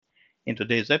In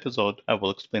today's episode, I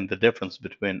will explain the difference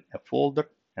between a folder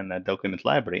and a document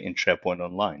library in SharePoint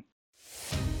Online.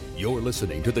 You're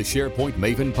listening to the SharePoint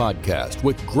Maven podcast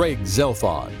with Greg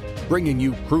Zelfond, bringing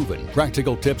you proven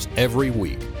practical tips every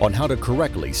week on how to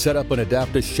correctly set up and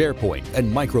adapt to SharePoint and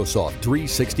Microsoft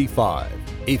 365.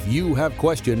 If you have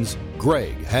questions,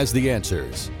 Greg has the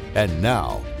answers. And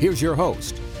now, here's your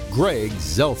host, Greg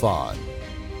Zelfond.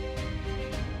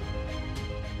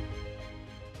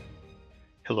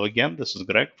 Hello again, this is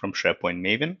Greg from SharePoint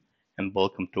Maven, and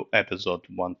welcome to episode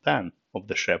 110 of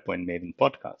the SharePoint Maven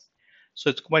podcast. So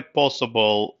it's quite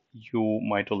possible you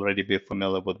might already be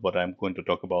familiar with what I'm going to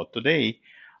talk about today,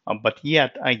 but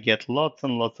yet I get lots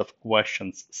and lots of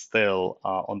questions still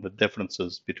on the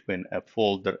differences between a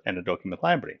folder and a document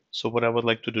library. So what I would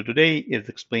like to do today is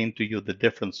explain to you the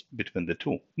difference between the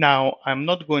two. Now, I'm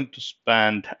not going to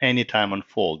spend any time on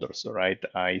folders, right?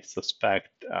 I suspect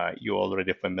you're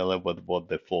already familiar with what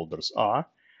the folders are,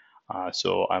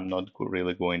 so I'm not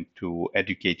really going to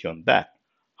educate you on that.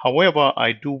 However,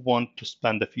 I do want to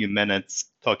spend a few minutes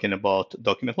talking about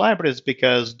document libraries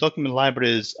because document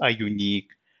libraries are unique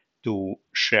to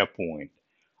SharePoint.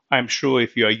 I'm sure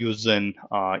if you are using,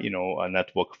 a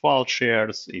network file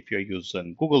shares, if you're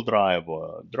using Google Drive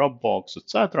or Dropbox,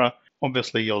 etc.,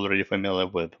 obviously you're already familiar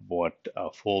with what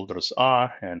folders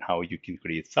are and how you can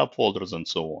create subfolders and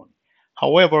so on.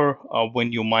 However,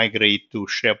 when you migrate to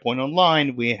SharePoint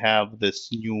Online, we have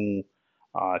this new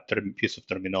piece of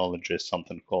terminology,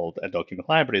 something called a document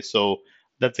library. So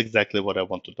that's exactly what I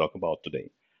want to talk about today.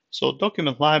 So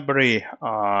document library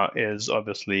is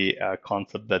obviously a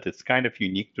concept that is kind of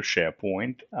unique to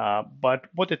SharePoint, but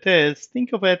what it is,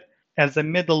 think of it as a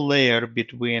middle layer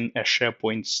between a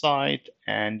SharePoint site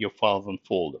and your files and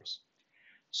folders.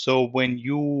 So when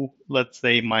you, let's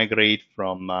say, migrate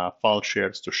from file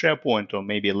shares to SharePoint, or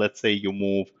maybe let's say you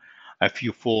move a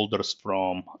few folders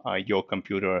from your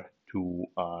computer to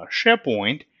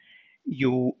SharePoint,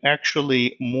 you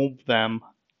actually move them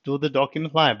to the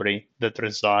document library that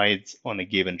resides on a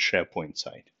given SharePoint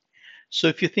site. So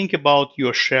if you think about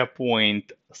your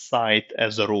SharePoint site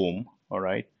as a room, all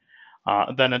right,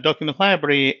 then a document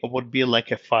library would be like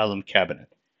a filing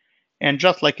cabinet. And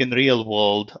just like in real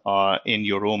world, in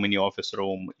your room, in your office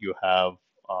room, you have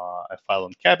a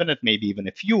filing cabinet, maybe even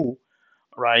a few,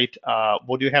 right?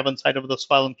 What do you have inside of those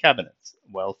filing cabinets?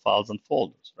 Well, files and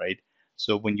folders, right?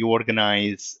 So when you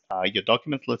organize your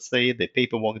documents, let's say the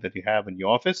paperwork that you have in your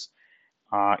office,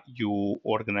 you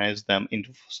organize them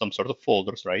into some sort of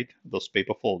folders, right? Those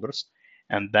paper folders.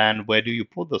 And then where do you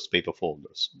put those paper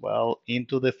folders? Well,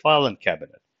 into the filing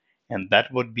cabinet. And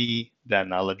that would be the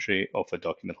analogy of a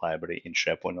document library in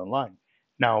SharePoint Online.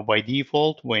 Now, by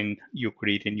default, when you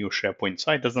create a new SharePoint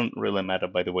site, doesn't really matter,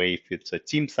 by the way, if it's a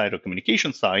team site or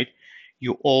communication site,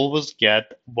 you always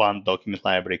get one document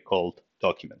library called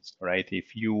Documents, right?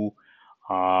 If you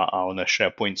are on a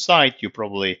SharePoint site, you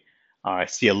probably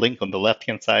see a link on the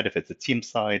left-hand side if it's a team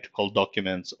site called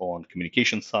Documents, or on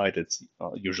communication side, it's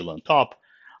usually on top,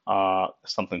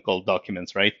 something called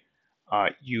Documents, right?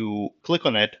 You click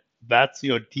on it, that's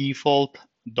your default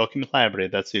document library,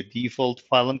 that's your default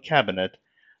file and cabinet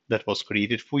that was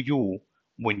created for you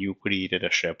when you created a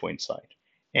SharePoint site.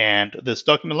 And this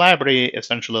document library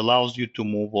essentially allows you to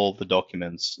move all the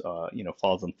documents,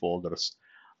 files and folders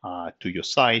to your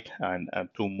site and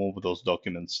to move those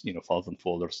documents, files and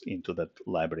folders into that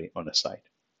library on a site.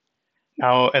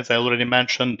 Now, as I already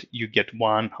mentioned, you get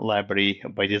one library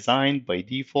by design, by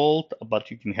default, but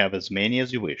you can have as many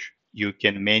as you wish. You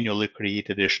can manually create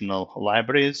additional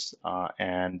libraries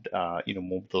and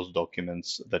move those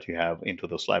documents that you have into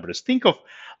those libraries. Think of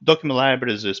document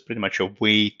libraries as pretty much a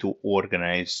way to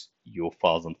organize your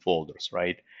files and folders,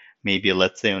 right? Maybe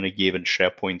let's say on a given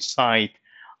SharePoint site,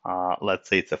 let's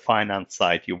say it's a finance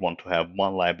site, you want to have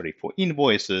one library for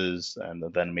invoices and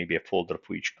then maybe a folder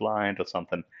for each client or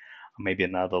something, maybe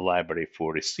another library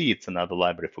for receipts, another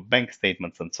library for bank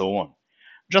statements, and so on.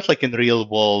 Just like in real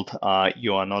world,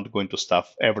 you are not going to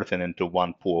stuff everything into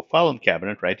one poor filing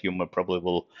cabinet, right? You probably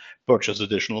will purchase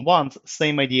additional ones.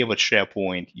 Same idea with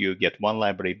SharePoint. You get one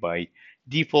library by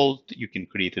default. You can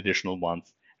create additional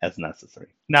ones as necessary.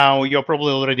 Now, you're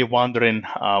probably already wondering,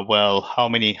 how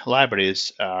many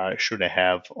libraries should I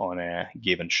have on a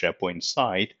given SharePoint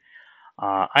site?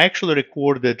 I actually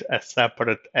recorded a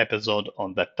separate episode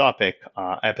on that topic,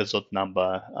 podcast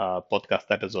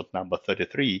episode number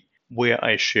 33, where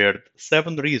I shared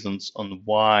 7 reasons on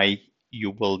why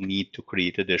you will need to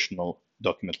create additional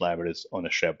document libraries on a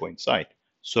SharePoint site.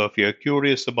 So if you're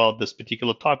curious about this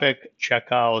particular topic, check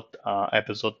out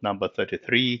episode number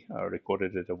 33. I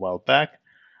recorded it a while back.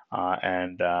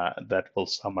 and that will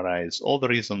summarize all the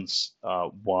reasons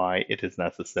why it is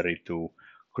necessary to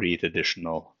create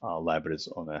additional libraries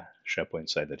on a SharePoint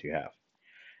site that you have.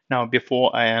 Now,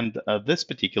 before I end this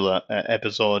particular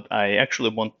episode, I actually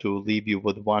want to leave you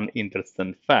with one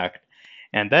interesting fact,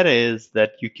 and that is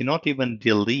that you cannot even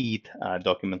delete a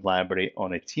document library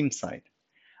on a team site.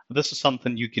 This is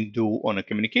something you can do on a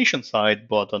communication side,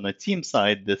 but on a team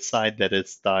side, the site that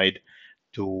is tied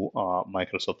to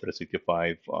Microsoft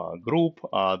 365 group,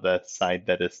 the site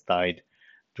that is tied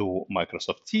to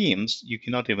Microsoft Teams, you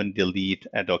cannot even delete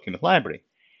a document library.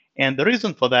 And the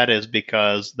reason for that is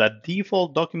because that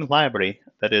default document library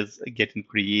that is getting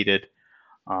created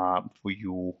for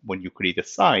you when you create a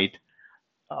site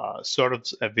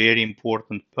serves a very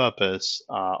important purpose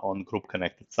on group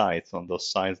connected sites, on those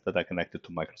sites that are connected to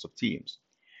Microsoft Teams.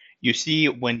 You see,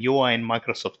 when you are in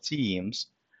Microsoft Teams,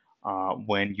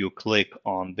 when you click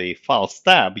on the Files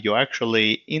tab, you're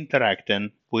actually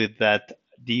interacting with that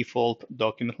default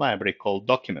document library called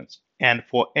Documents. And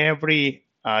for every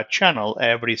channel,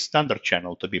 every standard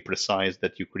channel to be precise,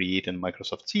 that you create in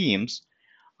Microsoft Teams,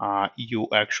 you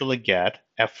actually get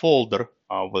a folder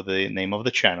with the name of the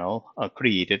channel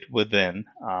created within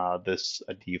this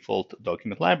default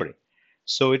document library.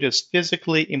 So it is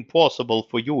physically impossible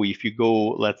for you, if you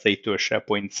go, let's say, to a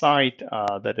SharePoint site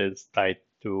that is tied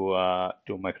to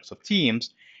Microsoft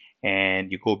Teams,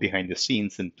 and you go behind the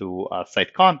scenes into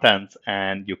site contents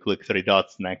and you click three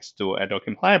dots next to a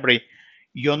document library,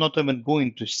 you're not even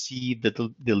going to see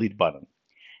the delete button.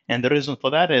 And the reason for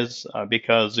that is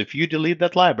because if you delete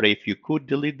that library, if you could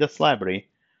delete this library,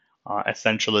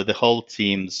 essentially the whole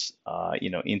Teams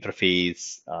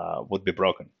interface would be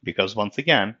broken. Because once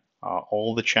again,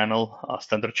 all the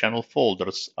standard channel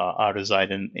folders are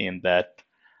residing in that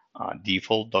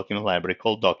default document library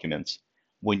called Documents.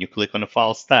 When you click on the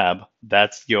Files tab,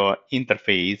 that's your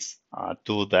interface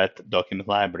to that document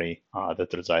library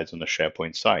that resides on the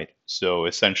SharePoint site. So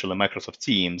essentially, Microsoft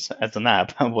Teams as an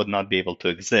app would not be able to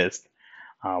exist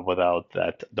without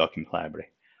that document library.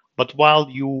 But while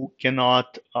you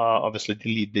cannot obviously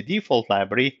delete the default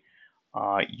library,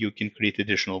 you can create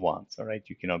additional ones. All right,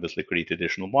 you can obviously create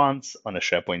additional ones on a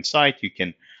SharePoint site. You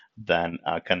can then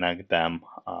connect them,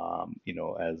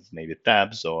 as maybe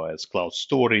tabs or as cloud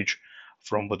storage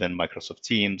from within Microsoft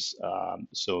Teams.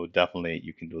 So definitely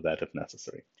you can do that if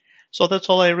necessary. So that's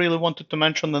all I really wanted to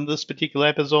mention in this particular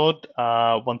episode.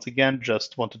 Once again,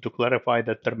 just wanted to clarify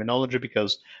that terminology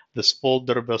because this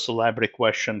folder versus library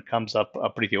question comes up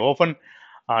pretty often.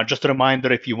 Just a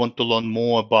reminder, if you want to learn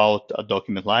more about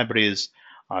document libraries,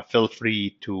 feel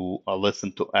free to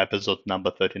listen to episode number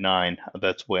 39.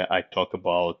 That's where I talk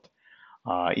about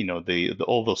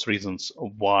all those reasons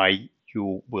why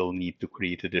you will need to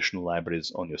create additional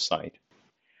libraries on your site.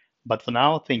 But for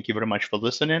now, thank you very much for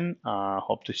listening.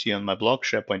 Hope to see you on my blog,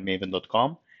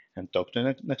 SharePointMaven.com, and talk to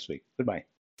you next week. Goodbye.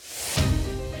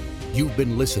 You've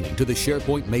been listening to the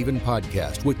SharePoint Maven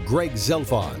podcast with Greg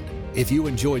Zelfond. If you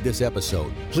enjoyed this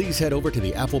episode, please head over to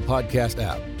the Apple Podcast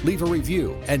app, leave a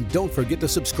review, and don't forget to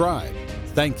subscribe.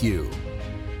 Thank you.